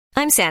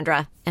I'm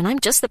Sandra, and I'm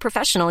just the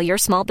professional your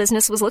small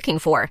business was looking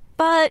for.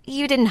 But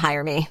you didn't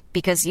hire me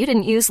because you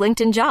didn't use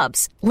LinkedIn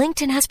Jobs.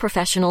 LinkedIn has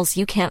professionals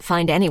you can't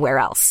find anywhere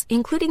else,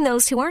 including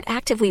those who aren't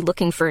actively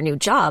looking for a new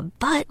job,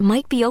 but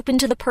might be open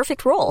to the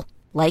perfect role,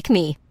 like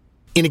me.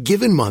 In a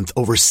given month,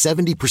 over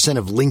 70%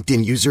 of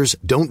LinkedIn users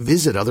don't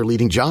visit other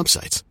leading job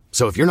sites.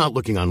 So if you're not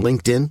looking on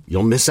LinkedIn,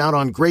 you'll miss out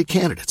on great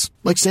candidates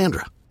like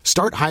Sandra.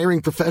 Start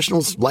hiring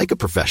professionals like a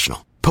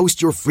professional.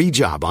 Post your free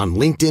job on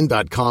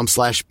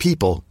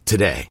linkedin.com/people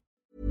today.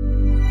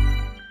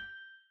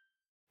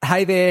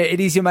 Hey there,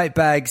 it is your mate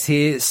Bags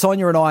here.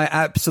 Sonia and I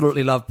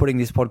absolutely love putting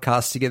this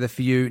podcast together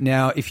for you.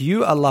 Now, if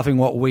you are loving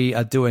what we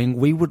are doing,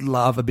 we would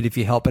love a bit of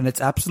your help, and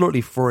it's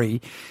absolutely free.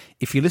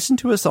 If you listen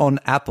to us on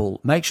Apple,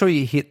 make sure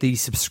you hit the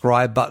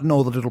subscribe button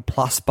or the little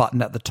plus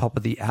button at the top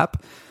of the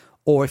app.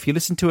 Or if you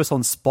listen to us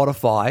on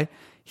Spotify,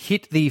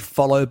 hit the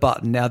follow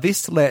button. Now,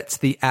 this lets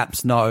the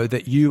apps know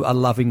that you are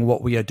loving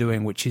what we are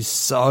doing, which is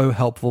so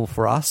helpful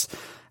for us.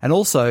 And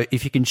also,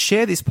 if you can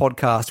share this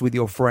podcast with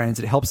your friends,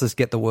 it helps us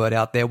get the word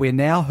out there. We're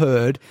now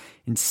heard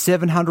in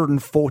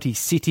 740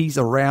 cities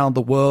around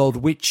the world,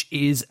 which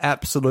is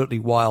absolutely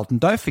wild. And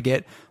don't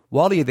forget,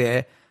 while you're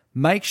there,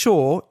 make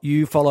sure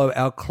you follow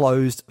our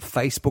closed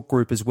Facebook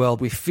group as well.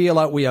 We feel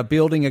like we are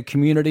building a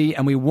community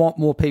and we want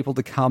more people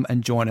to come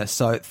and join us.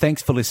 So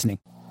thanks for listening.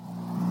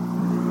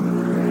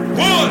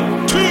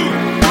 1, 2,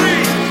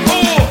 3,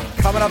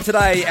 4. Coming up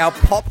today, our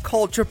pop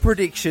culture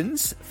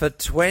predictions for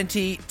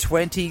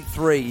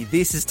 2023.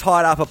 This is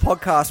Tied Up, a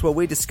podcast where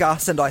we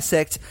discuss and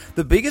dissect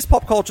the biggest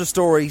pop culture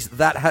stories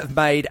that have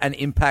made an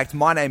impact.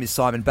 My name is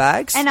Simon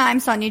Bags. And I'm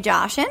Sonia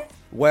Jarshin.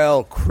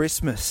 Well,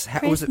 Christmas.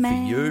 How was it for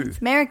you?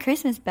 Merry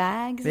Christmas,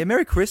 Bags. Yeah,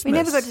 Merry Christmas. We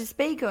never got to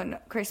speak on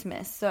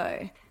Christmas,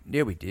 so...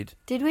 Yeah, we did.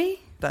 Did we?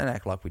 Don't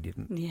act like we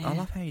didn't. Yeah. I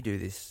love how you do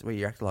this, where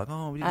you act like,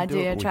 oh, we didn't I do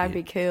it. I but try we to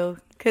be did. cool.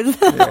 Cause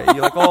Yeah,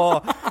 you're like,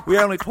 oh, we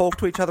only talk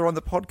to each other on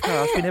the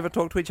podcast. We never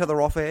talk to each other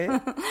off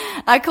air.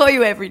 I call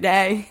you every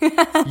day.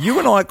 You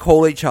and I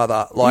call each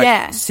other like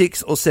Yeah.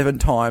 6 or 7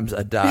 times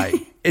a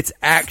day. It's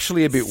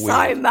actually a bit So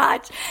weird.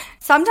 much.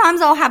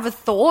 Sometimes I'll have a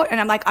thought and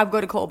I'm like, I've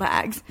got to call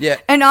Bags. Yeah.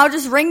 And I'll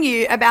just ring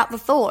you about the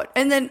thought.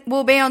 And then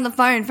we'll be on the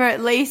phone for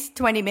at least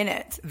 20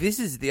 minutes. This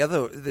is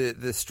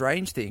the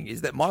strange thing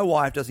is that my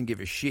wife doesn't give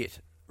a shit,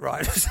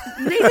 right?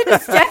 Neither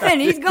does Stefan.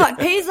 He's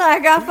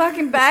like, oh,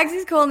 fucking Bags,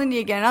 he's calling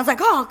you again. I was like,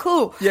 oh,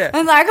 cool. Yeah.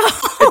 I'm like,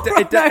 oh,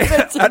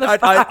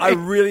 I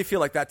really feel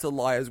like that's a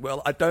lie as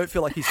well. I don't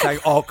feel like he's saying,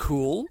 oh,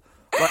 cool.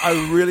 Like, I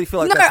really feel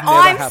like No, that's never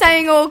I'm happened.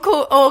 saying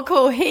all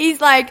cool. He's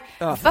like,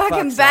 Oh, for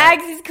fucking fuck's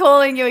Bags sake. is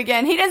calling you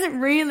again. He doesn't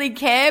really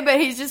care, but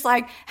he's just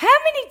like, how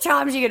many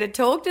times are you going to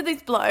talk to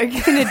this bloke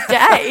in a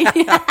day?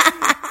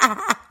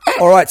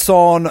 All right,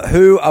 Son,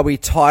 who are we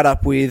tied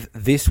up with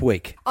this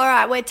week? All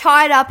right, we're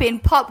tied up in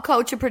pop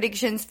culture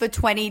predictions for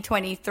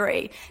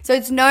 2023. So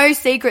it's no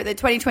secret that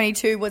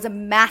 2022 was a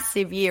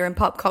massive year in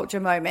pop culture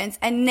moments.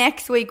 And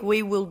next week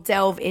we will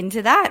delve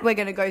into that. We're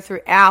going to go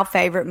through our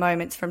favorite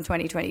moments from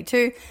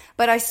 2022.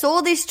 But I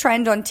saw this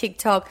trend on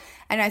TikTok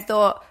and I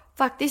thought,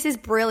 fuck, this is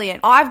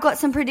brilliant. I've got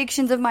some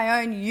predictions of my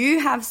own. You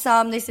have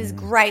some. This is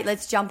great.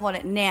 Let's jump on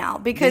it now.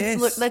 Because, Yes.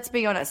 look, let's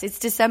be honest. It's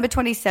December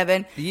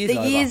 27. The year's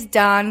over. year's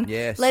done.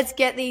 Yes. Let's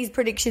get these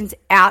predictions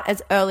out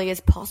as early as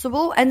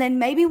possible. And then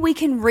maybe we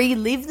can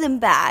relive them,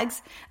 Bags,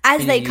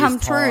 as In they a come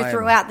year's true time.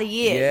 throughout the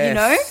year, Yes. you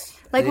know?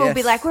 Like, we'll be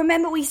Yes. like,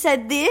 remember we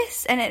said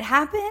this and it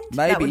happened?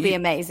 Maybe That would be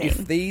amazing.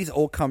 If these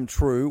all come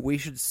true, we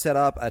should set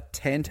up a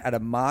tent at a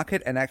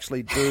market and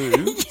actually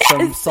do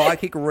some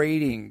psychic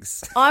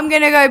readings. I'm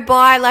going to go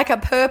buy like a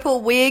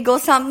purple wig or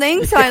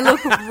something so I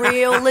look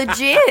real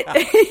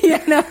legit,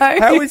 you know?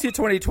 How was your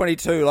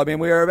 2022? I mean,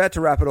 we are about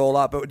to wrap it all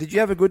up, but did you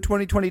have a good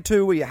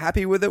 2022? Were you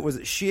happy with it? Was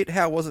it shit?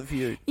 How was it for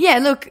you? Yeah,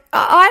 look,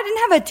 I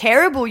didn't have a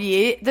terrible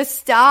year. The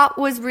start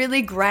was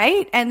really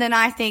great. And then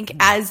I think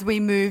as we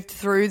moved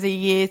through the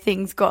year,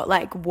 things got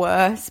like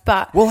worse.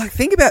 But Well, like,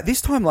 think about this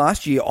time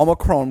last year,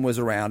 Omicron was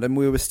around and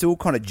we were still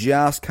kind of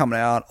just coming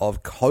out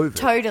of COVID.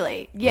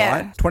 totally, yeah.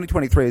 Right?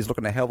 2023 is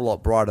looking a hell of a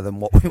lot brighter than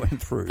what we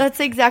went through. That's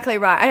exactly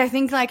right. And I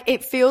think like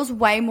it feels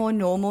way more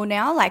normal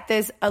now. Like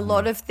there's a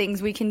lot of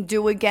things we can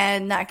do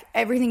again. Like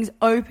everything's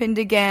opened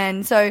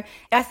again. So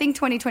I think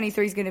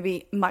 2023 is going to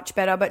be much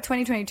better. But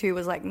 2022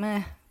 was like,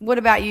 meh. What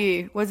about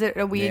you? Was it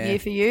a weird year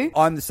for you?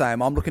 I'm the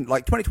same. I'm looking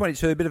like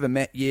 2022, a bit of a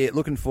met year.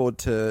 Looking forward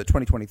to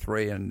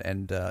 2023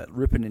 and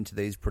ripping into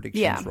these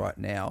predictions right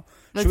now.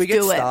 Let's Should we get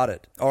do it.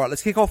 started? All right,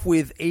 let's kick off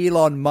with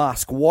Elon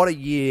Musk. What a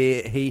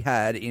year he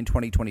had in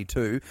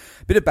 2022.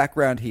 Bit of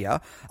background here.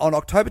 On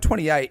October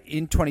 28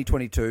 in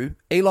 2022,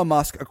 Elon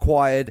Musk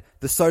acquired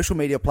the social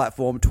media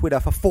platform Twitter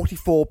for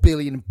 $44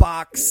 billion.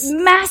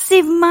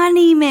 Massive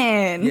money,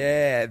 man.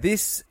 Yeah,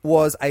 this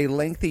was a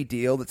lengthy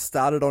deal that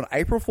started on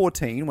April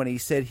 14 when he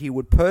said he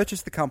would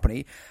purchase the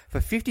company for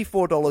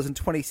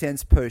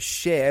 $54.20 per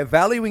share,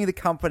 valuing the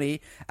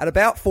company at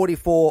about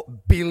 $44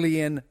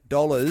 billion.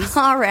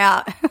 Far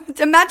out.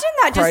 Imagine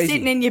that just Crazy.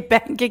 sitting in your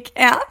bank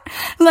account.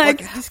 Like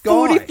this guy.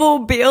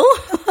 44 bill.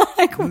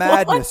 Like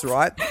Madness, what?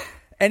 right?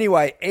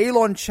 Anyway,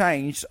 Elon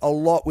changed a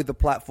lot with the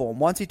platform.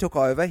 Once he took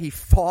over, he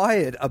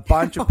fired a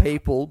bunch of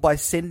people by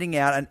sending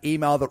out an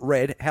email that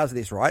read, how's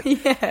this, right?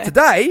 Yeah.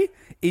 Today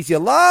is your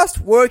last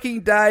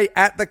working day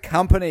at the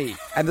company.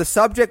 And the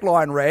subject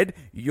line read,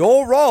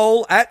 your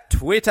role at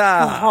Twitter.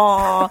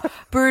 Oh,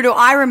 brutal.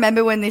 I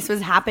remember when this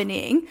was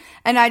happening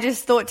and I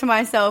just thought to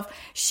myself,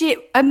 shit,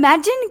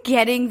 imagine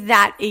getting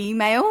that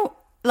email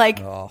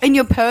in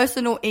your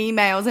personal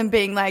emails and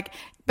being like,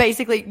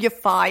 basically you're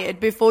fired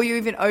before you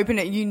even open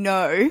it,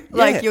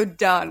 you're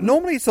done.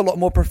 Normally it's a lot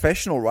more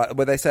professional, right?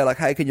 Where they say like,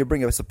 hey, can you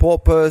bring a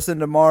support person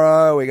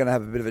tomorrow? We're going to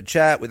have a bit of a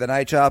chat with an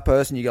HR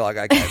person. You go like,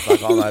 okay,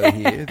 fuck, I'm over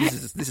here.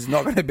 This is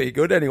not going to be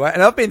good anyway.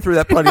 And I've been through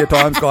that plenty of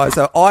times, guys,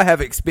 so I have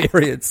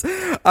experience.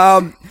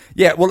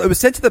 It was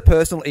sent to the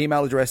personal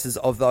email addresses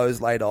of those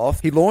laid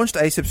off. He launched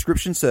a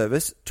subscription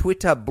service,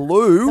 Twitter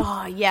Blue,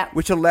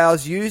 which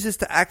allows users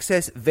to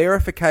access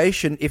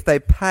verification if they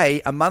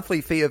pay a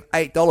monthly fee of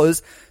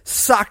 $8.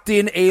 Sucked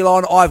in,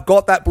 Elon. I've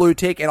got that blue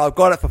tick and I've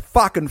got it for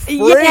fucking free.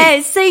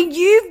 Yeah, see,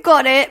 you've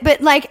got it, but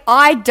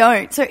I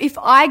don't. So if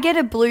I get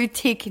a blue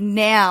tick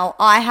now,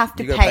 I have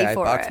to pay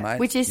for it, mate.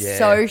 Which is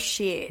so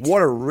shit.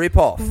 What a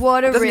rip-off.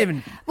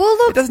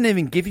 It doesn't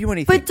even give you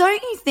anything. But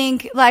don't you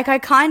think, I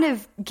kind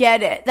of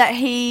get it, that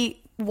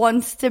he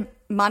wants to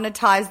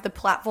monetize the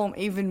platform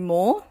even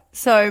more?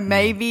 So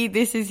maybe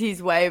this is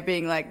his way of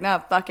being like, nah,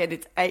 fuck it,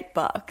 it's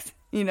 $8.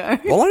 Well, I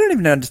don't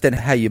even understand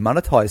how you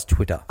monetize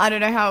Twitter. I don't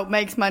know how it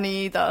makes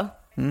money either.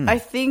 I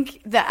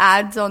think the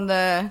ads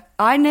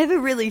I never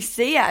really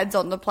see ads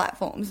on the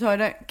platform, so I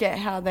don't get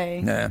how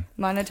they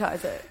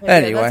monetize it. But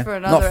anyway, that's for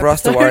not for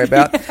us to worry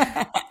about.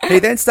 He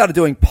then started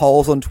doing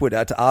polls on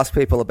Twitter to ask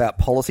people about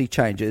policy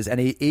changes, and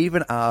he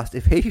even asked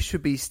if he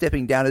should be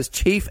stepping down as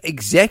chief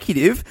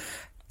executive.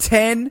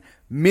 10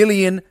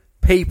 million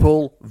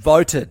people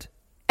voted.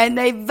 And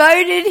they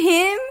voted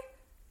him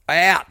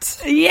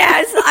out.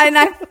 Yes, and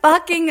I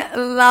fucking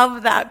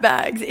love that,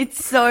 Bags.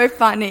 It's so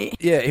funny.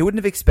 Yeah, he wouldn't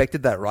have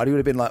expected that, right? He would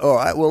have been like, all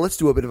right, well, let's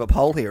do a bit of a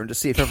poll here and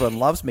just see if everyone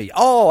loves me.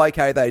 Oh,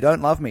 okay, they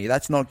don't love me.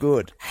 That's not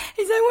good.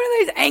 He's like one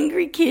of those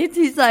angry kids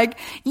who's like,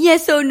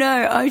 yes or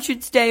no, I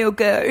should stay or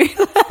go.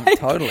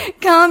 Totally.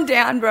 Calm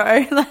down,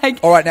 bro.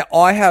 All right, now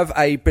I have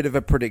a bit of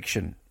a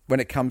prediction when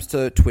it comes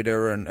to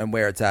Twitter and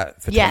where it's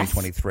at for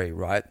 2023,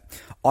 right?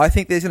 I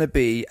think there's going to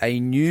be a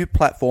new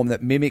platform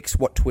that mimics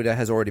what Twitter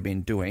has already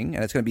been doing,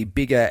 and it's going to be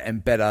bigger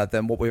and better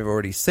than what we've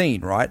already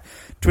seen, right?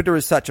 Twitter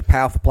is such a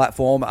powerful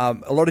platform.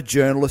 A lot of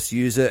journalists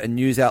use it and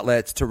news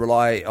outlets to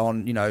rely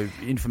on,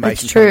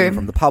 information coming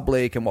from the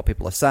public and what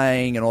people are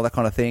saying and all that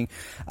kind of thing.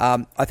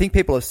 I think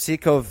people are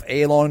sick of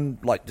Elon,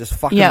 just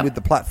fucking with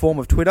the platform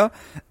of Twitter,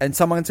 and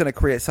someone's going to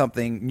create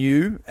something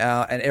new,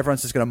 and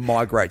everyone's just going to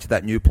migrate to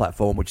that new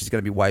platform, which is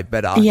going to be way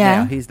better. Yeah.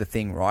 Now, here's the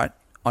thing, right?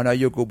 I know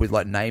you're good with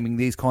naming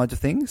these kinds of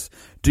things.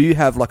 Do you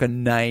have a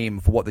name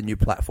for what the new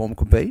platform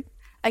could be?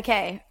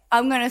 Okay,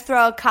 I'm going to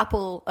throw a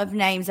couple of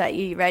names at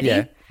you.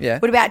 Ready? Yeah.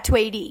 What about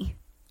Tweety?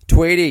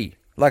 Tweety,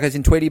 like as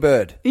in Tweety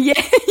Bird? Yeah,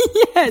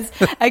 yes.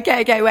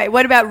 Okay, wait.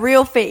 What about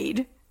Real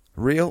Feed?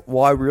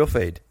 Why Real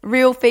Feed?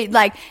 Real Feed,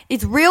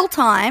 it's real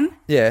time.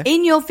 Yeah.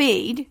 In your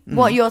feed,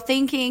 what you're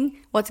thinking,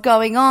 what's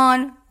going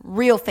on.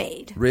 Real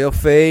Feed. Real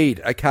Feed.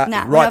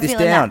 Okay, write this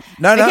down.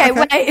 That. No. Okay,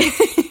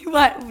 wait.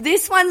 What?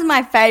 This one's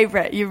my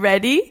favorite. You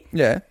ready?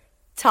 Yeah.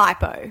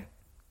 Typo.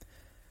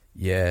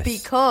 Yes.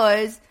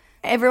 Because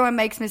everyone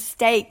makes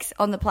mistakes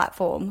on the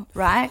platform,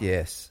 right?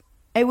 Yes.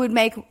 It would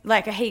make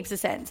a heaps of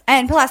sense.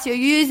 And plus you're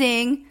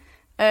using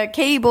a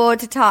keyboard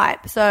to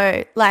type,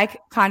 so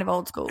kind of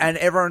old school. And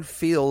everyone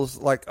feels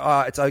like,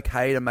 it's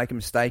okay to make a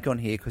mistake on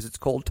here because it's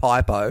called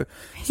typo.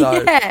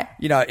 So,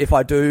 if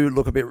I do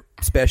look a bit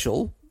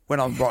special when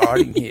I'm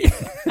writing here,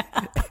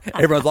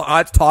 everyone's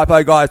like, it's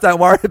typo, guys. Don't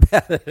worry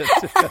about it.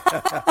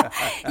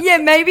 Yeah,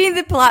 maybe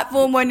the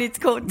platform when it's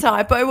called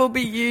typo will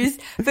be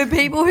used for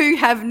people who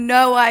have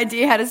no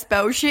idea how to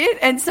spell shit.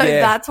 And so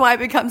that's why it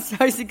becomes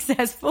so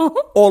successful.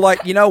 Or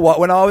you know what?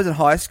 When I was in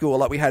high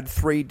school, we had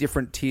 3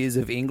 different tiers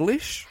of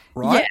English,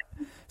 right?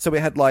 Yeah. So we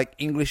had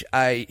English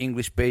A,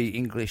 English B,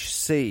 English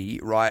C,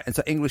 right? And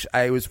so English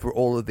A was for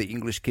all of the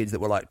English kids that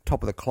were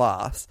top of the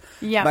class.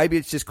 Yeah. Maybe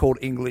it's just called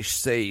English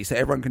C, so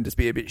everyone can just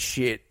be a bit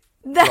shit.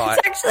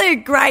 That's actually a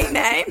great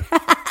name.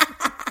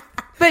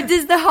 But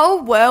does the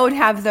whole world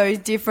have those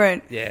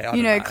different,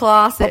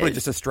 classes? Probably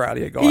just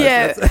Australia, guys.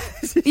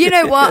 Yeah. You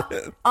know what?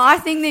 I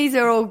think these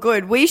are all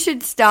good. We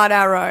should start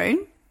our own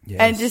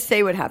and just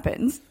see what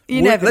happens.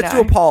 Let's do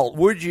a poll.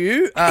 Would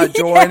you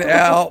join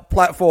our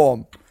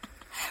platform?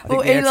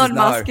 Well, Elon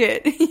Musk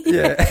it.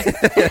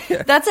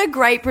 Yeah. That's a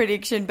great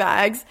prediction,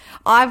 Bags.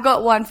 I've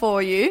got one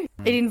for you.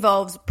 It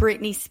involves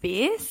Britney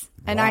Spears.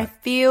 And I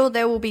feel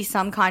there will be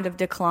some kind of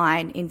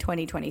decline in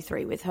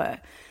 2023 with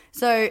her.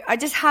 So I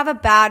just have a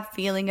bad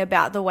feeling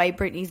about the way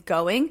Britney's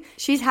going.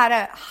 She's had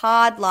a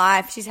hard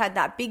life. She's had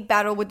that big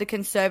battle with the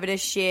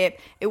conservatorship.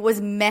 It was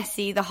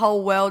messy. The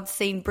whole world's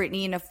seen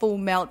Britney in a full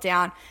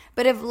meltdown.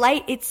 But of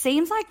late, it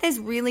seems like there's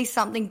really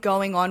something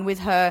going on with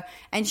her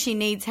and she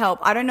needs help.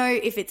 I don't know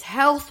if it's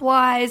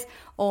health-wise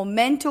or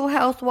mental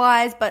health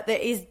wise, but there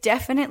is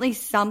definitely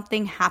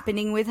something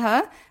happening with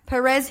her.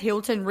 Perez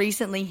Hilton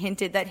recently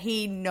hinted that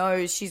he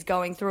knows she's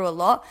going through a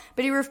lot,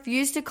 but he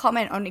refused to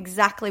comment on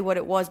exactly what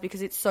it was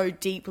because it's so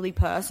deeply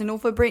personal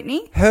for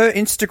Britney. Her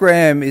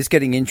Instagram is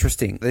getting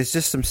interesting. There's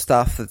just some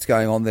stuff that's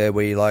going on there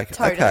where you're like,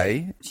 Totally.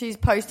 okay. She's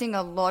posting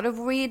a lot of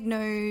weird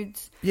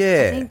nudes.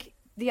 Yeah. I think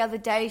the other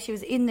day she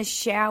was in the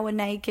shower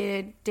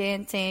naked,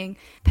 dancing.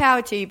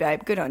 Power to you,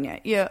 babe. Good on you.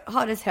 You're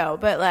hot as hell.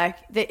 But like,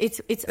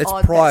 it's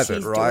odd private, that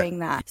she's right? doing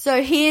that.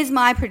 So here's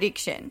my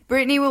prediction.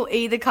 Britney will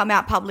either come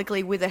out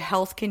publicly with a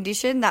health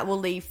condition that will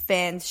leave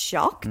fans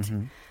shocked.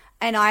 Mm-hmm.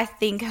 And I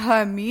think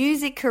her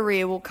music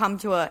career will come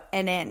to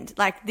an end.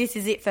 Like, this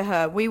is it for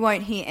her. We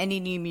won't hear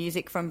any new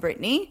music from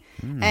Britney.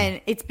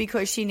 And it's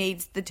because she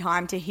needs the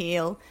time to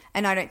heal.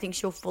 And I don't think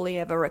she'll fully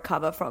ever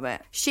recover from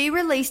it. She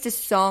released a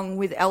song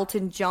with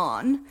Elton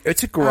John.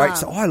 It's a great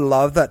song. I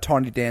love that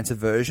Tiny Dancer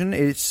version.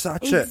 It's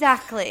such a...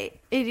 Exactly.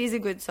 It is a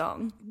good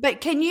song. But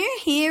can you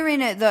hear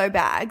in it, though,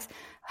 Bags?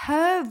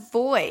 Her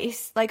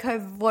voice, like her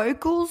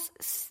vocals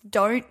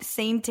don't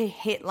seem to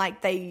hit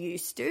like they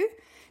used to.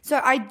 So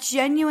I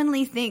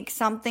genuinely think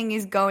something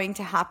is going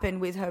to happen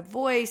with her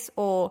voice,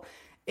 or,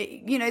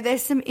 you know,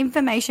 there's some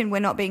information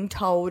we're not being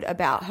told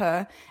about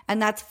her,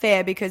 and that's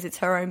fair because it's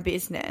her own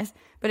business.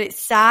 But it's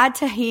sad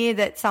to hear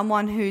that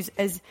someone who's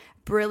as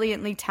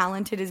brilliantly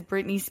talented as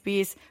Britney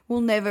Spears will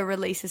never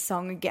release a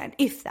song again,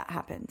 if that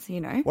happens,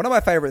 you know? One of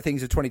my favourite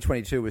things of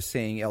 2022 was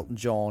seeing Elton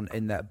John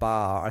in that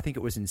bar. I think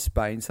it was in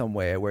Spain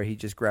somewhere, where he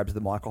just grabs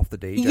the mic off the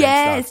DJ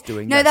and starts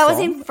doing that that was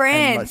song. in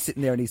France. And, like,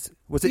 sitting there, and he's...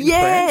 Was it in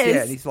Yes. France?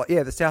 Yeah, and he's like,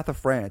 the south of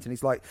France. And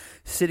he's like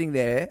sitting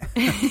there,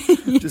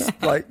 just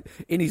like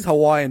in his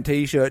Hawaiian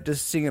t-shirt,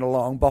 just singing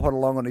along, bopping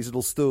along on his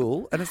little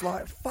stool. And it's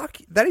like, fuck,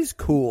 that is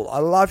cool. I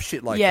love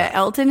shit like that. Yeah,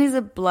 Elton is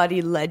a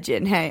bloody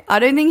legend, hey. I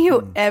don't think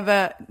he'll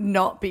ever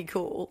not be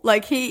cool.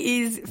 Like,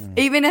 he is,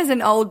 even as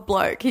an old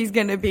bloke, he's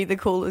going to be the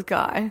coolest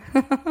guy.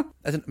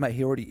 Mate,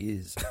 he already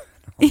is. An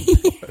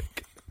old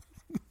bloke.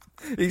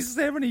 He's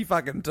 70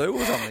 fucking 2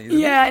 or something. Isn't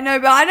Yeah, I know,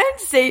 but I don't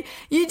see.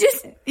 You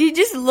just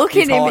look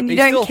he? at him and you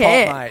don't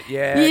care. Hot, mate.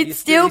 Yeah, You'd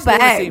still you still see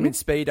him bang. in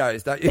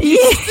Speedos, don't you? Yeah.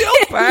 You'd still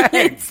bang.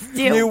 You'd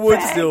still you would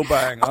bang. still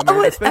bang. I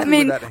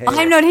mean, with that hair.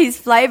 I'm not his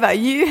flavour.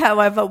 You,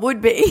 however,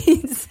 would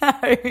be. So.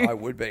 I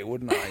would be,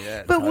 wouldn't I?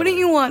 Yeah. But wouldn't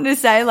you want to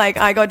say, like,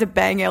 I got to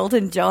bang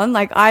Elton John?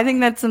 Like, I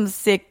think that's some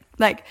sick,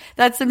 like,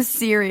 that's some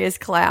serious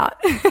clout.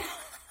 I'll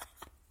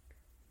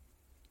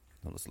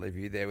just leave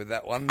you there with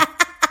that one.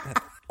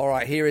 All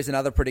right, here is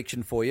another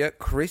prediction for you.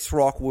 Chris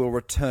Rock will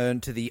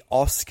return to the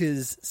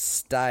Oscars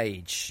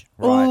stage.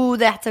 Right? Ooh,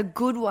 that's a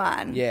good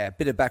one. Yeah,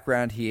 bit of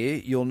background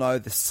here. You'll know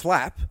the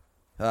slap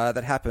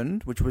that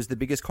happened, which was the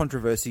biggest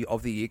controversy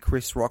of the year.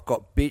 Chris Rock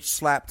got bitch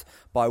slapped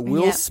by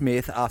Will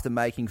Smith after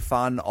making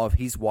fun of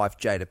his wife,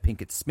 Jada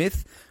Pinkett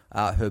Smith,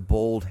 her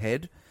bald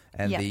head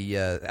and the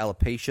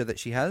alopecia that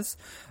she has.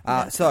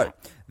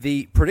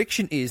 The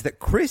prediction is that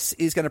Chris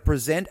is going to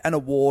present an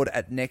award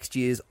at next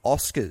year's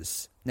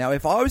Oscars. Now,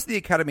 if I was the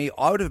Academy,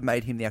 I would have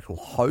made him the actual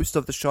host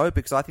of the show,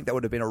 because I think that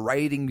would have been a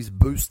ratings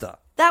booster.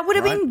 That would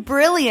have been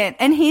brilliant.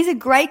 And he's a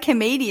great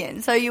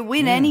comedian, so you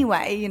win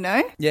anyway, you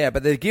know? Yeah,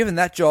 but they've given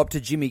that job to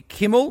Jimmy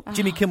Kimmel.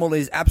 Jimmy Kimmel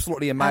is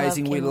absolutely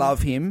amazing. We Kimmel.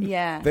 love him.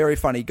 Yeah. Very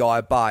funny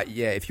guy. But,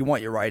 yeah, if you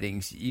want your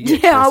ratings, you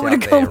get Yeah, I Chris would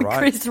have out there, gone right?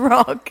 Chris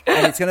Rock.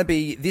 And it's going to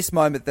be this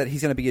moment that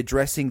he's going to be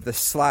addressing the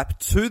slap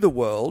to the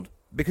world,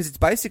 because it's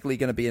basically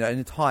going to be an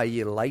entire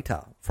year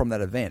later from that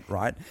event,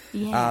 right?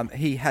 Yeah.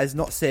 He has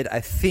not said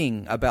a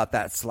thing about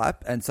that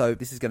slap, and so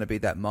this is going to be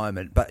that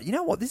moment. But you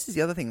know what? This is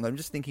the other thing. I'm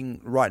just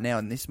thinking right now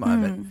in this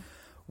moment,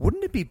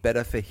 wouldn't it be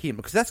better for him?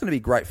 Because that's going to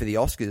be great for the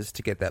Oscars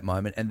to get that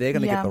moment, and they're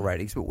going to get the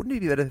ratings. But wouldn't it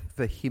be better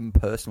for him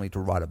personally to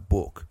write a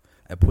book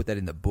and put that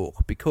in the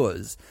book?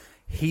 Because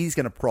he's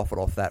going to profit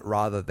off that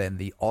rather than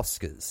the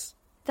Oscars.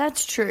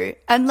 That's true.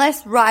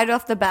 Unless right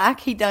off the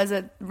back he does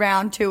a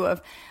round 2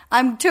 of,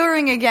 I'm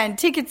touring again,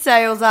 ticket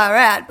sales are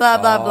at, blah,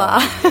 blah, blah.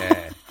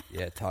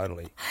 Yeah,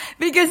 totally.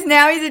 Because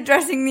now he's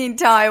addressing the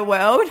entire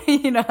world,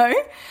 you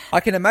know? I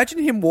can imagine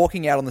him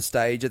walking out on the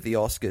stage at the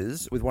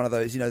Oscars with one of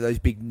those, you know, those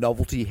big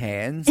novelty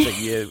hands that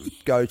you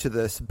go to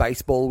the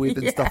baseball with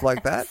and stuff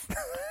like that.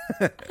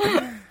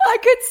 I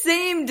could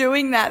see him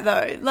doing that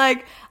though.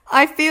 Like,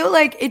 I feel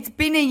like it's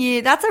been a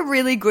year. That's a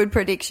really good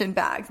prediction,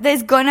 Bag.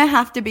 There's going to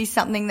have to be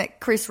something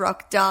that Chris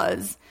Rock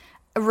does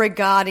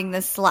regarding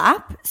the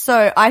slap.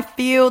 So I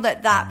feel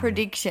that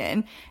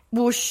prediction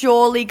will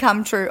surely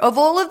come true. Of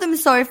all of them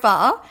so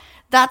far,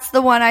 that's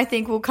the one I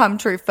think will come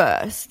true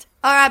first.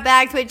 All right,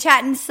 Bags, we're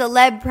chatting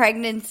celeb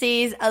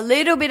pregnancies. A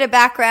little bit of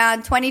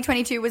background.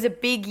 2022 was a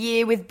big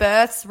year with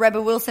births.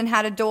 Rebel Wilson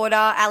had a daughter.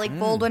 Alec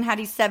Baldwin had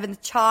his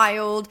 7th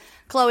child.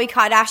 Khloe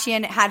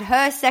Kardashian had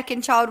her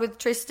 2nd child with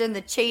Tristan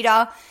the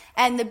cheater.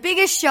 And the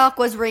biggest shock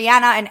was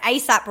Rihanna and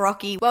A$AP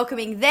Rocky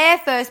welcoming their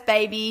first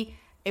baby.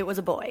 It was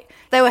a boy.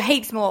 They were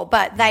heaps more,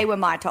 but they were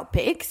my top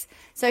picks.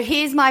 So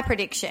here's my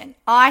prediction.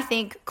 I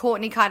think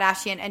Kourtney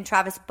Kardashian and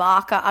Travis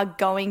Barker are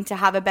going to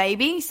have a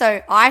baby.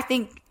 So I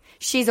think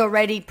she's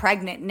already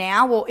pregnant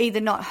now, or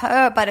either not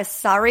her, but a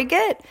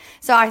surrogate.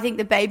 So I think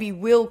the baby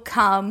will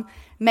come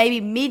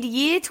maybe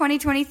mid-year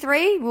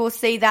 2023. We'll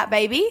see that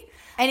baby.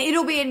 And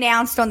it'll be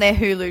announced on their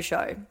Hulu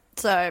show.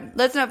 So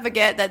let's not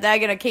forget that they're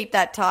going to keep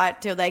that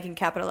tight till they can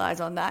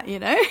capitalize on that, you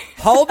know?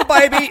 Hold the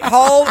baby.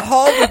 Hold.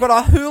 We've got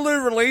our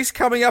Hulu release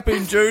coming up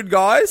in June,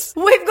 guys.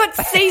 We've got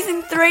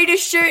season 3 to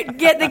shoot.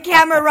 Get the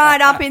camera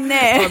right up in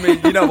there. I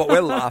mean, you know what?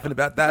 We're laughing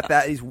about that.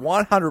 That is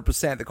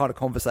 100% the kind of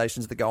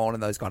conversations that go on in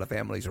those kind of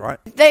families, right?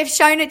 They've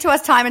shown it to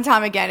us time and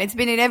time again. It's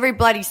been in every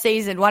bloody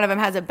season. One of them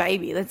has a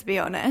baby, let's be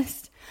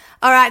honest.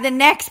 All right, the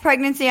next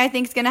pregnancy I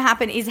think is going to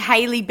happen is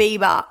Hailey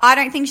Bieber. I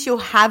don't think she'll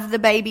have the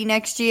baby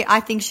next year.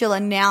 I think she'll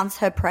announce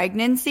her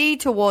pregnancy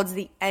towards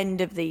the end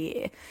of the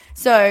year.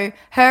 So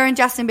her and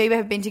Justin Bieber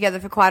have been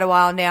together for quite a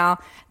while now.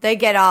 They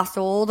get asked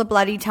all the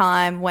bloody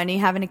time, when are you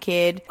having a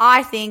kid?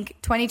 I think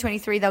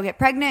 2023 they'll get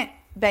pregnant.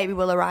 Baby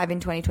will arrive in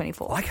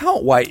 2024. I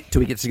can't wait till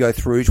we get to go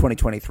through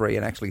 2023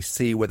 and actually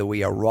see whether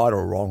we are right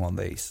or wrong on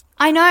these.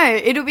 I know.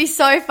 It'll be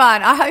so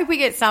fun. I hope we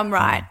get some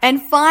right. And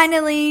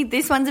finally,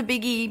 this one's a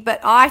biggie,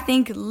 but I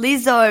think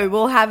Lizzo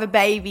will have a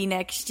baby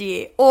next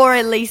year, or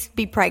at least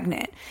be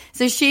pregnant.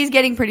 So she's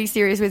getting pretty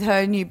serious with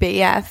her new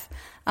BF.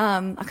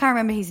 I can't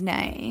remember his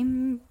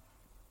name,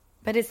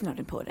 but it's not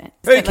important.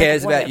 Who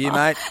cares about you,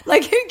 mate?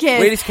 Like, who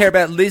cares? We just care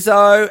about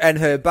Lizzo and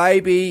her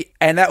baby,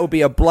 and that will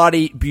be a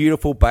bloody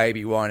beautiful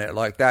baby, won't it?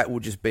 Like, that will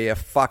just be a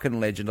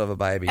fucking legend of a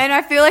baby. And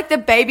I feel like the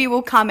baby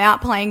will come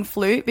out playing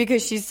flute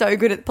because she's so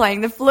good at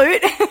playing the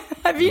flute.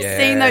 Have you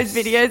seen those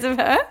videos of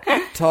her?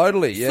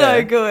 Totally, yeah.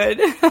 So good.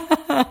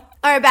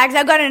 All right, Bags,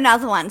 I've got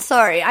another one.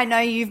 Sorry, I know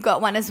you've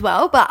got one as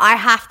well, but I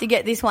have to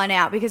get this one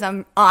out because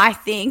I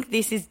think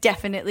this is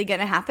definitely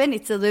going to happen.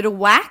 It's a little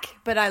whack,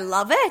 but I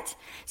love it.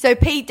 So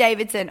Pete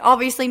Davidson,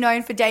 obviously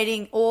known for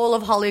dating all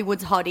of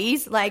Hollywood's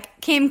hotties,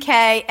 like Kim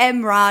K,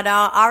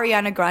 Emrata,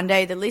 Ariana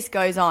Grande, the list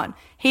goes on.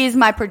 Here's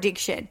my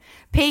prediction.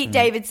 Pete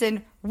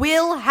Davidson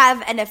will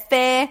have an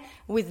affair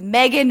with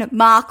Meghan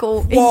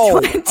Markle in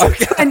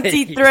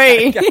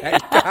 2023. Okay,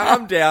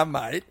 calm down,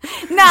 mate.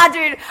 Nah,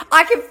 dude,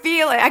 I can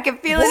feel it. I can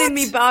feel it in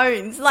me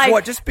bones. Like,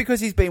 what? Just because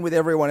he's been with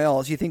everyone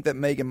else, you think that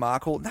Meghan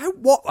Markle? No,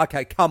 what?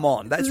 Okay, come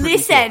on. That's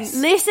ridiculous.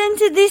 Listen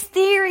to this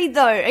theory,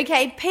 though.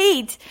 Okay,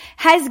 Pete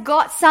has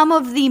got some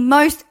of the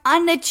most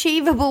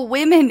unachievable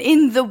women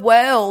in the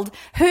world.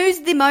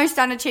 Who's the most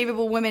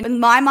unachievable woman in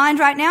my mind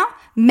right now?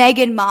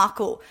 Meghan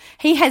Markle.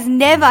 He has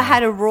never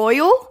had a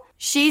royal.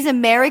 She's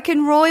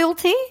American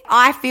royalty.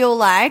 I feel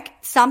like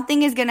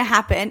something is going to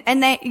happen.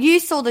 And you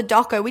saw the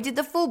doco. We did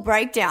the full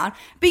breakdown.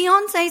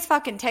 Beyonce's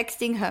fucking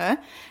texting her.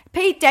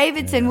 Pete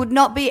Davidson would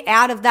not be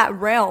out of that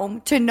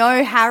realm to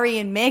know Harry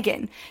and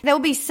Meghan. There will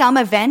be some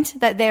event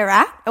that they're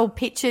at or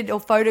pictured or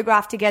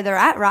photographed together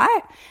at,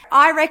 right?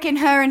 I reckon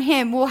her and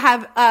him will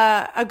have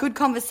a good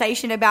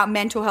conversation about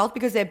mental health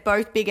because they're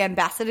both big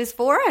ambassadors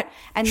for it.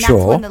 And that's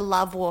when the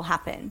love will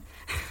happen.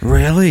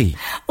 Really?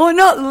 Or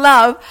not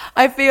love.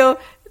 I feel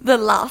the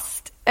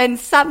lust, and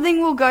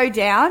something will go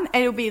down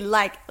and it'll be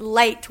like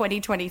late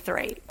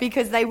 2023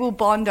 because they will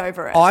bond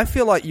over it. I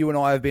feel like you and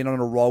I have been on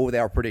a roll with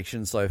our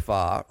predictions so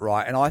far,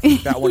 right? And I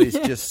think that one is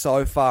just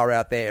so far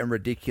out there and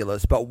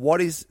ridiculous. But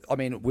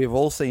we've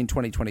all seen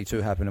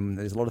 2022 happen and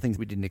there's a lot of things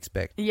we didn't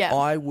expect. Yeah.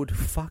 I would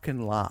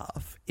fucking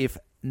laugh if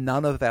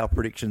none of our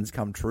predictions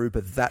come true,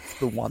 but that's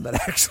the one that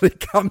actually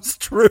comes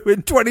true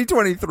in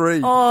 2023.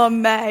 Oh,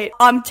 mate,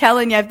 I'm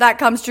telling you, if that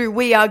comes true,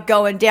 we are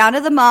going down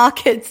to the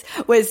markets.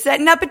 We're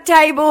setting up a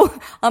table.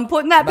 I'm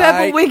putting that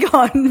purple wig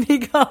on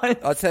because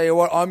I'll tell you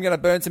what, I'm going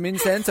to burn some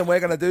incense and we're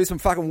going to do some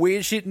fucking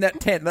weird shit in that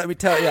tent. Let me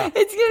tell you.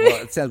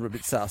 It sounds a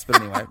bit sus, but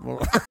anyway.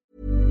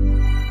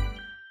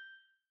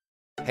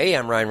 Hey,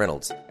 I'm Ryan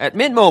Reynolds. At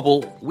Mint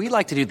Mobile, we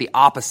like to do the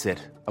opposite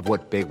of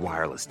what Big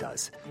Wireless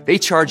does. They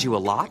charge you a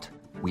lot.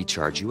 We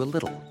charge you a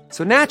little.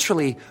 So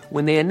naturally,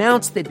 when they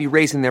announced they'd be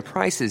raising their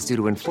prices due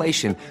to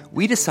inflation,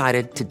 we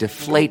decided to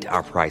deflate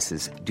our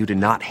prices due to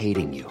not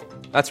hating you.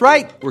 That's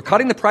right. We're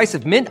cutting the price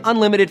of Mint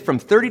Unlimited from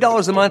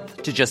 $30 a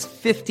month to just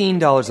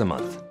 $15 a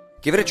month.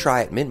 Give it a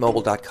try at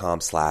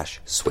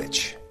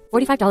mintmobile.com/switch.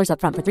 $45 up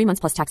front for 3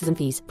 months plus taxes and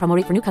fees. Promo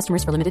rate for new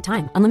customers for limited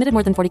time. Unlimited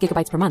more than 40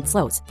 gigabytes per month.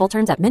 Slows full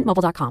terms at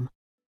mintmobile.com.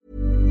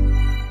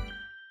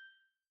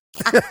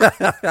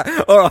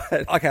 All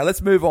right. Okay,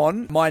 let's move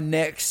on. My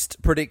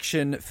next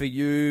prediction for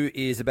you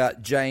is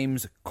about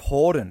James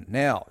Corden.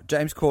 Now,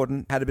 James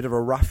Corden had a bit of a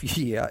rough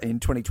year in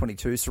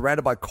 2022,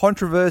 surrounded by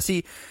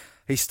controversy.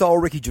 He stole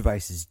Ricky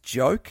Gervais's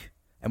joke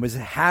and was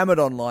hammered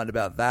online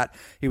about that.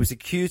 He was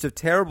accused of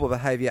terrible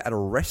behavior at a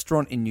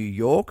restaurant in New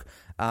York.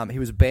 He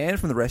was banned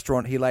from the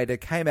restaurant. He later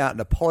came out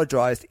and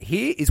apologized.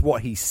 Here is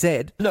what he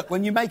said. Look,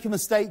 when you make a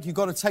mistake, you've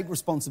got to take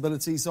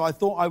responsibility. So I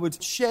thought I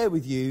would share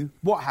with you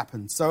what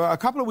happened. So a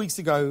couple of weeks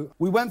ago,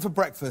 we went for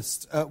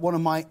breakfast at one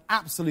of my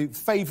absolute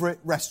favourite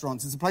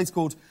restaurants. It's a place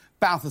called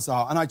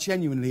Balthazar, and I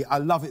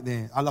love it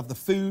there. I love the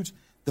food,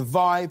 the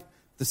vibe,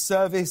 the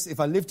service.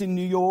 If I lived in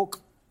New York,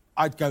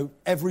 I'd go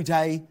every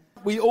day.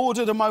 We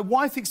ordered, and my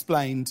wife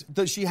explained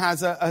that she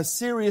has a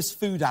serious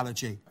food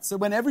allergy. So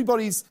when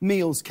everybody's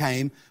meals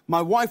came,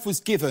 my wife was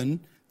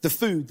given the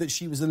food that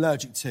she was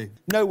allergic to.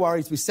 No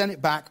worries, we sent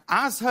it back.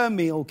 As her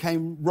meal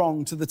came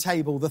wrong to the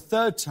table the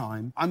third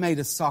time, I made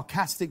a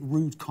sarcastic,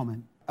 rude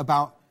comment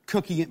about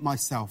cooking it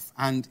myself.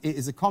 And it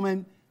is a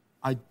comment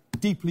I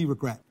deeply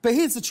regret. But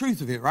here's the truth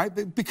of it, right?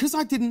 Because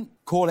I didn't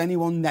call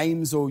anyone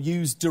names or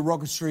use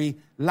derogatory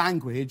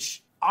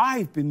language,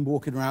 I've been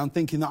walking around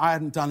thinking that I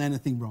hadn't done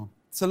anything wrong.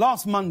 So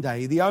last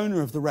Monday, the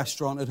owner of the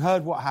restaurant had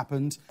heard what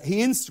happened.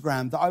 He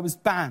Instagrammed that I was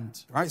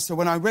banned, right? So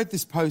when I read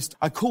this post,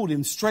 I called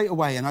him straight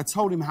away and I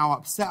told him how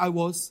upset I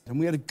was. And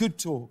we had a good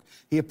talk.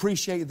 He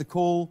appreciated the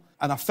call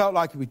and I felt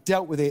like we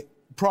dealt with it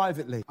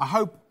privately. I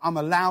hope I'm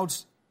allowed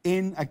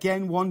in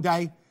again one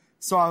day.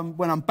 So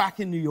when I'm back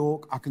in New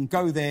York, I can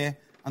go there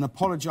and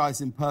apologise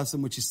in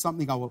person, which is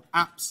something I will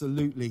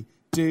absolutely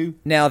do.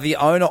 Now, the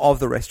owner of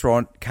the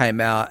restaurant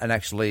came out and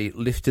actually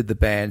lifted the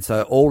ban,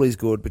 so all is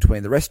good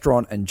between the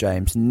restaurant and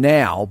James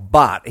now.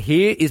 But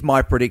here is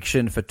my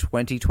prediction for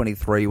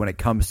 2023 when it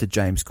comes to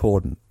James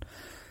Corden.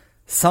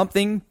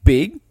 Something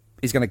big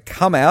is going to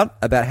come out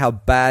about how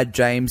bad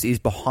James is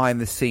behind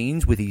the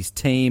scenes with his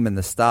team and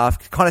the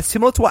staff, kind of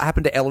similar to what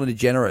happened to Ellen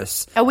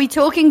DeGeneres. Are we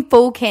talking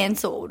full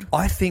cancelled?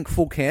 I think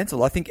full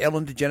cancel. I think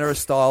Ellen DeGeneres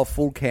style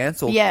full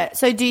cancel. Yeah,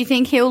 so do you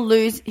think he'll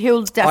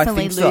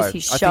definitely lose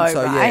his show, I think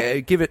so, right? yeah.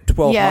 Give it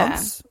 12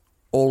 months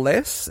or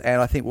less,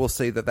 and I think we'll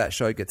see that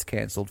show gets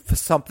cancelled for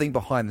something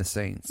behind the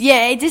scenes.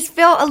 Yeah, it just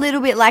felt a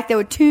little bit like there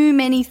were too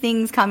many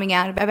things coming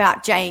out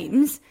about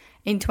James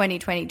in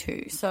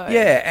 2022. So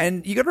yeah,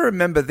 and you got to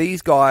remember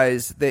these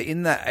guys, they're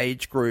in that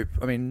age group.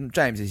 I mean,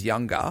 James is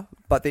younger,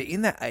 but they're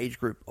in that age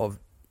group of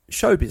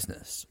show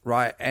business,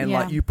 right? And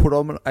like you put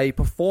on a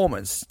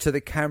performance to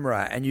the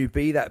camera and you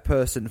be that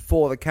person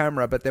for the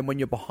camera, but then when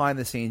you're behind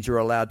the scenes, you're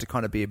allowed to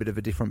kind of be a bit of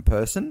a different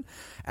person.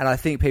 And I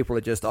think people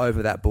are just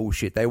over that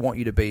bullshit. They want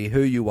you to be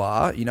who you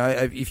are. You know,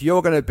 if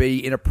you're going to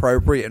be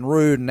inappropriate and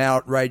rude and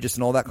outrageous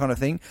and all that kind of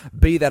thing,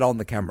 be that on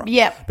the camera.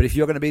 Yeah. But if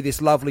you're going to be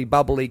this lovely,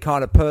 bubbly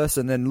kind of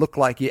person and look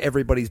like you're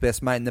everybody's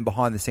best mate and then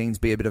behind the scenes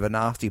be a bit of a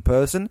nasty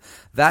person,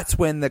 that's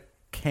when the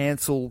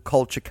cancel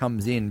culture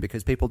comes in,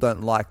 because people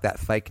don't like that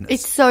fakeness.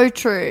 It's so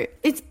true.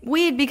 It's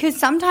weird because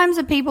sometimes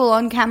the people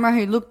on camera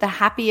who look the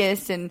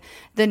happiest and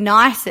the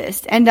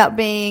nicest end up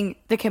being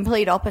the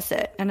complete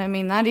opposite. And I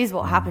mean, that is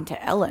what happened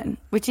to Ellen,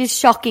 which is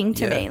shocking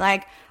to me.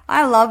 Like,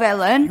 I love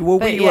Ellen. Well,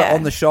 we were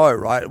on the show,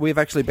 right? We've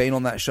actually been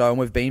on that show and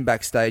we've been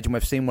backstage and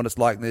we've seen what it's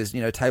like. There's,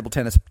 you know, table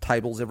tennis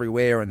tables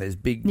everywhere and there's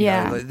big, you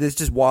know, there's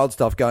just wild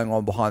stuff going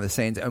on behind the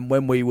scenes. And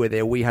when we were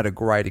there, we had a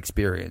great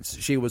experience.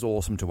 She was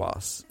awesome to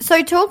us.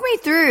 So talk me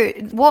through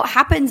what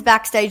happens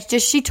backstage.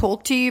 Does she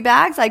talk to you,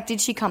 Bags? Like, did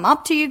she come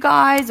up to you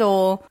guys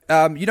or?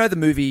 You know the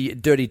movie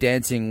Dirty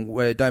Dancing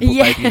where Don't Put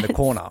Baby in the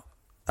Corner?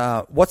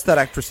 What's that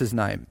actress's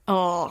name?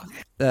 Oh.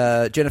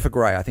 Jennifer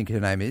Grey, I think her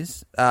name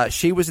is.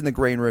 She was in the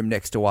green room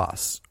next to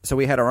us. So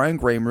we had our own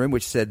green room,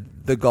 which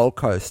said the Gold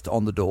Coast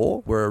on the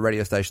door. We're a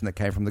radio station that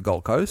came from the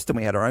Gold Coast. And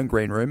we had our own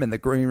green room. And the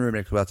green room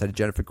next to us had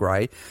Jennifer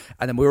Grey.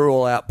 And then we were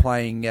all out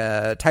playing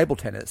table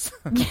tennis,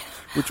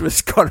 which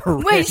was kind of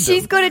random. Wait,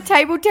 she's got a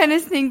table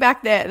tennis thing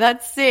back there.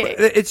 That's sick.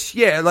 It's,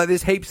 like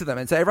there's heaps of them.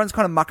 And so everyone's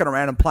kind of mucking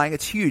around and playing.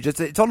 It's huge.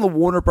 It's on the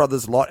Warner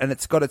Brothers lot and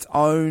it's got its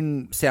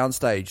own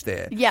soundstage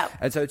there. Yeah.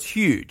 And so it's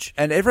huge.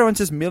 And everyone's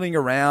just milling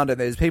around and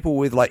there's people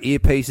with like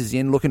earpieces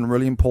in looking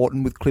really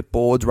important with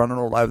clipboards running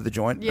all over the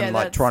joint and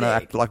like trying to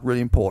act like really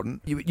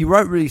important. You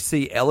won't really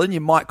see Ellen. You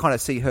might kind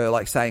of see her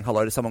like saying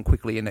hello to someone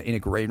quickly in a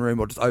green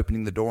room or just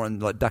opening the door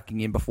and like ducking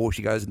in before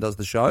she goes and does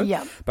the show.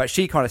 Yeah. But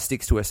she kind of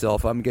sticks to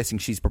herself. I'm guessing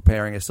she's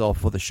preparing herself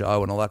for the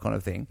show and all that kind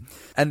of thing.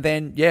 And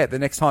then, the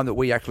next time that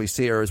we actually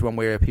see her is when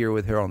we appear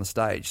with her on the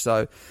stage.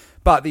 So...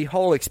 But the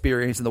whole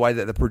experience and the way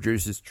that the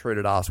producers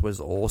treated us was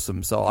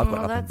awesome. So I've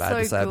got nothing bad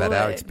to say about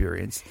our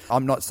experience.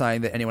 I'm not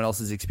saying that anyone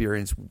else's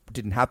experience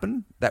didn't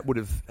happen. That would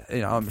have,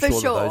 I'm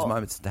sure that those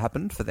moments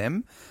happened for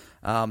them.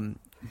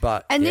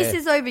 But this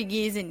is over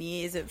years and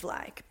years of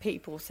like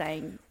people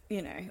saying,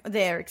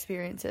 their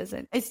experiences,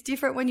 and it's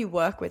different when you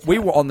work with her. We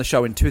were on the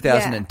show in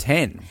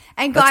 2010. Yeah.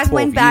 And That's guys,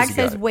 when Bag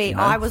says ago,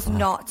 I was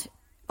not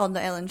on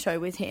the Ellen show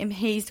with him.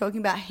 He's talking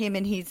about him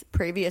and his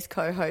previous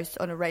co-host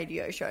on a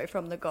radio show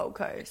from the Gold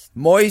Coast.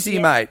 Moisey,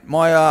 mate.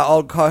 My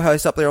old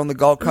co-host up there on the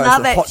Gold Coast.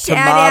 Love it. Hot Shout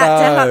out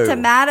to Hot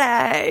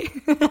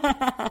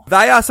Tomato.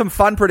 They are some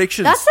fun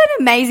predictions. That's an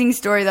amazing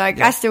story, though.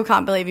 I still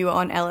can't believe you were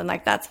on Ellen.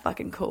 Like, that's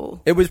fucking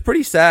cool. It was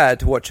pretty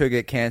sad to watch her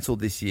get cancelled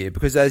this year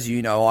because, as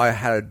you know, I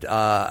had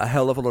a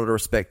hell of a lot of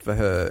respect for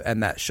her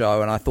and that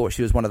show, and I thought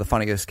she was one of the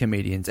funniest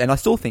comedians. And I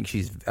still think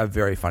she's a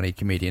very funny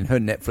comedian. Her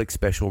Netflix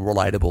special,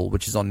 Relatable,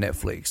 which is on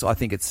Netflix, I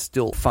think it's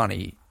still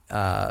funny.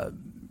 I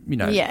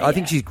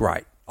think she's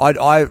great.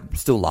 I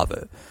still love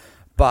her.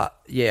 But,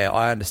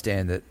 I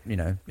understand that,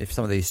 if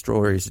some of these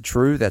stories are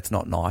true, that's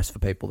not nice for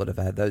people that have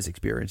had those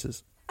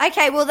experiences.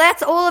 Okay, well,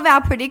 that's all of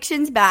our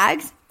predictions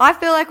bags. I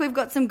feel like we've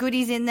got some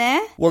goodies in there.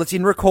 Well, it's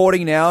in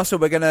recording now, so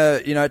we're going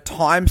to,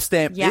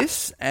 timestamp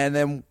this, and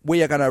then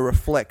we are going to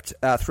reflect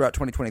throughout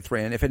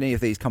 2023. And if any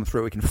of these come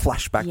through, we can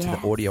flash back to the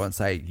audio and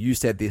say, you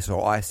said this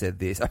or I said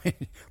this. I mean,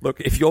 look,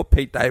 if your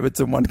Pete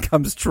Davidson one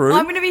comes true,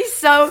 I'm going to be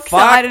so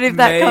excited if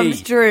that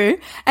comes true.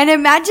 And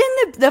imagine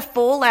the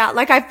fallout.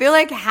 Like, I feel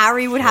like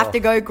Harry would have to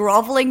go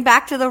groveling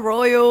back to the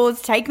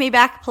Royals. Take me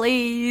back,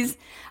 please.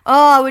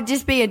 Oh, it would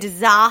just be a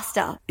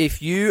disaster.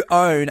 If you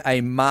own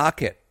a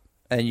market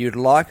and you'd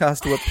like us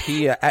to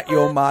appear at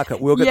your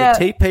market, we'll get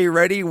the TP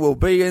ready. We'll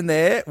be in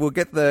there. We'll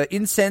get the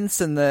incense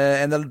and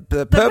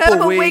the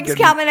purple wig's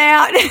coming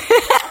out.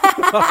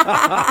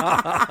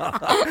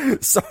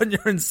 Sonia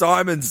and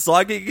Simon's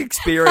psychic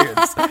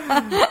experience.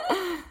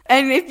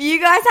 And if you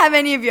guys have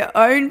any of your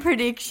own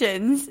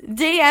predictions,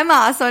 DM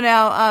us on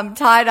our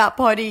Tied Up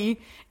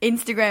Potty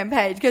Instagram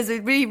page, because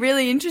it'd be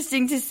really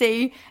interesting to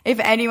see if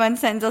anyone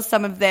sends us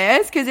some of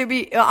theirs, because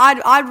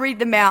I'd read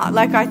them out.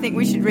 Like, I think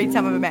we should read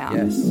some of them out.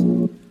 Yes,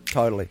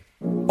 totally.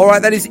 All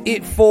right, that is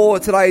it for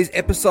today's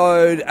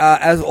episode.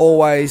 As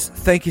always,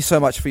 thank you so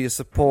much for your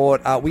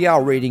support. We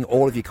are reading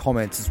all of your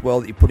comments as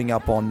well that you're putting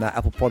up on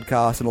Apple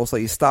Podcasts, and also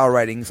your star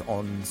ratings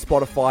on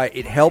Spotify.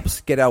 It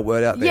helps get our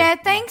word out there. Yeah,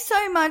 thanks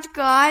so much,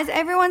 guys.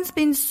 Everyone's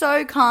been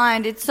so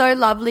kind. It's so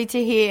lovely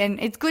to hear, and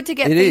it's good to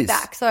get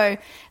feedback. So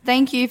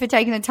thank you for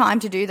taking the time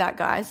to do that,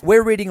 guys.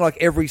 We're reading like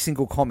every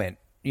single comment.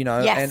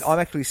 Yes. And I'm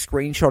actually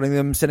screenshotting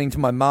them, sending to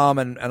my mum,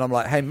 and I'm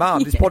like, hey,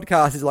 Mum, this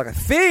podcast is like a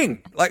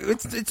thing. Like,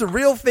 it's a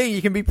real thing.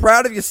 You can be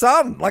proud of your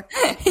son. Like,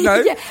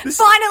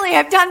 Finally,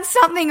 I've done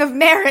something of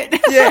merit.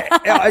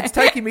 It's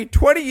taken me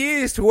 20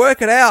 years to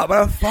work it out, but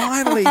I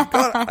finally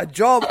got a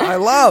job I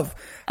love.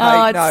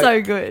 It's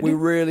so good. We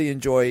really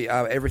enjoy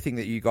everything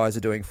that you guys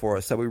are doing for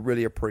us, so we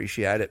really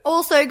appreciate it.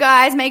 Also,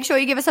 guys, make sure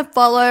you give us a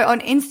follow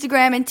on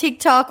Instagram and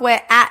TikTok. We're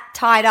at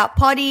Tied Up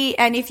Potty.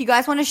 And if you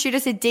guys want to shoot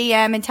us a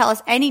DM and tell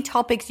us any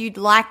topics you'd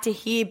like to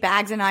hear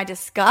Bags and I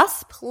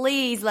discuss,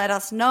 please let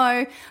us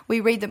know. We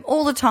read them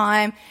all the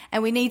time,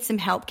 and we need some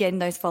help getting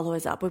those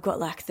followers up. We've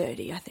got like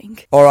 30, I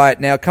think. All right,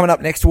 now coming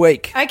up next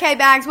week. Okay,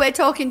 Bags, we're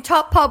talking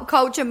top pop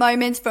culture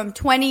moments from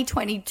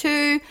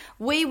 2022.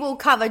 We will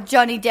cover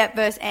Johnny Depp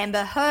versus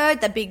Amber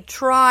Heard, the big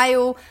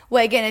trial.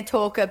 We're going to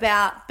talk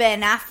about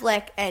Ben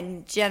Affleck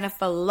and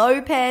Jennifer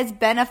Lopez,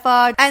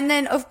 Bennifer. And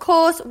then, of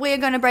course, we're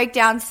going to break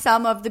down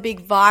some of the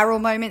big viral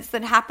moments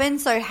that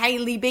happened. So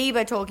Hailey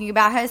Bieber talking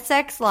about her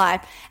sex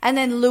life. And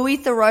then Louis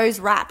Theroux's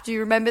rap. Do you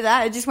remember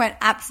that? It just went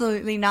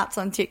absolutely nuts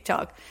on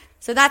TikTok.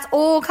 So that's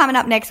all coming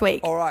up next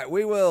week. All right,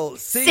 we will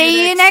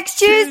see you next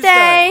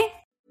Tuesday.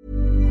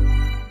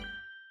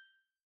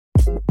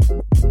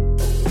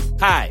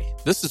 Hi,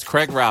 this is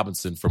Craig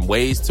Robinson from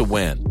Ways to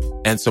Win,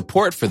 and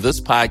support for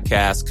this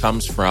podcast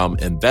comes from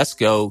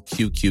Invesco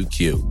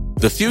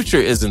QQQ. The future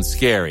isn't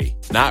scary.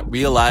 Not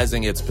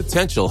realizing its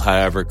potential,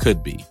 however,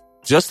 could be.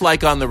 Just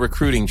like on the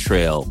recruiting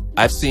trail,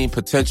 I've seen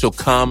potential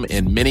come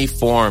in many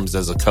forms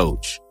as a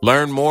coach.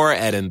 Learn more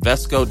at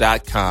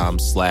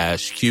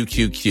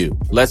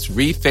Invesco.com/QQQ. Let's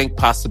rethink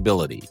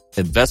possibility.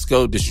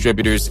 Invesco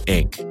Distributors,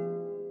 Inc.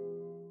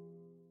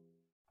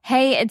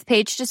 Hey, it's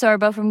Paige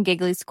DeSorbo from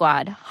Giggly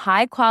Squad.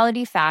 High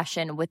quality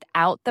fashion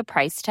without the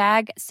price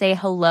tag. Say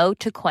hello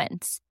to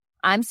Quince.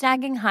 I'm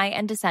snagging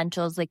high-end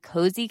essentials like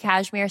cozy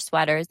cashmere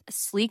sweaters,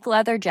 sleek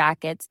leather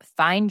jackets,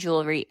 fine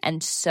jewelry,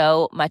 and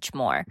so much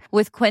more.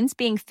 With Quince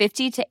being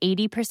 50 to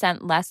 80%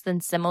 less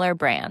than similar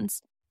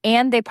brands.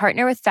 And they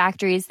partner with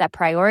factories that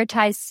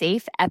prioritize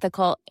safe,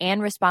 ethical,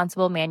 and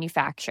responsible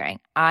manufacturing.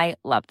 I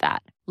love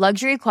that.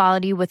 Luxury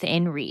quality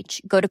within reach.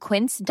 Go to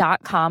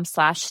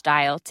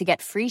quince.com/style to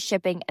get free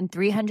shipping and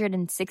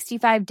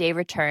 365-day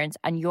returns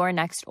on your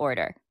next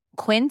order.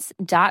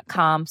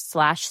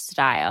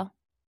 Quince.com/style.